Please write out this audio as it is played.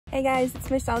Hey guys, it's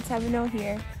Michelle Thevenot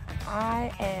here. I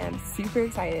am super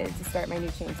excited to start my new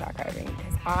chainsaw carving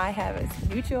because I have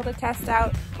a new tool to test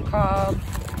out called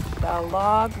the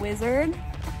logwizard.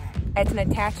 It's an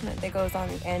attachment that goes on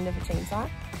the end of a chainsaw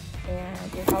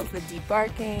and it helps with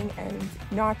debarking and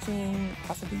notching,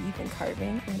 possibly even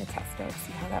carving. I'm going to test out,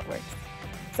 see how that works.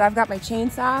 So I've got my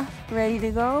chainsaw ready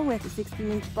to go with a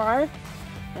 16-inch bar,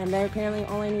 and then apparently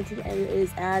all I need to do is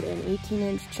add an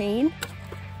 18-inch chain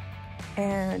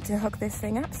and to hook this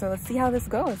thing up. So let's see how this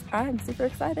goes. I'm super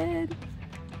excited.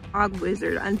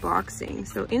 Logwizard unboxing.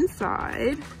 So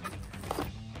inside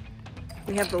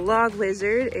we have the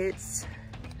Logwizard. It's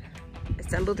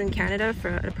assembled in Canada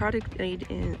for a product made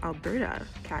in Alberta,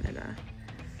 Canada.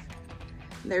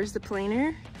 There's the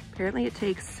planer. Apparently it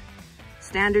takes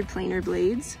standard planer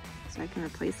blades, so I can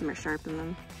replace them or sharpen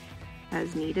them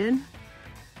as needed.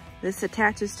 This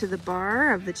attaches to the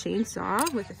bar of the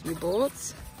chainsaw with a few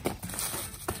bolts,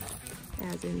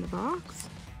 as in the box.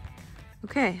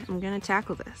 Okay, I'm gonna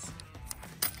tackle this.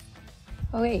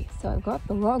 Okay, so I've got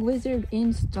the Logwizard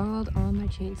installed on my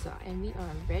chainsaw and we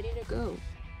are ready to go.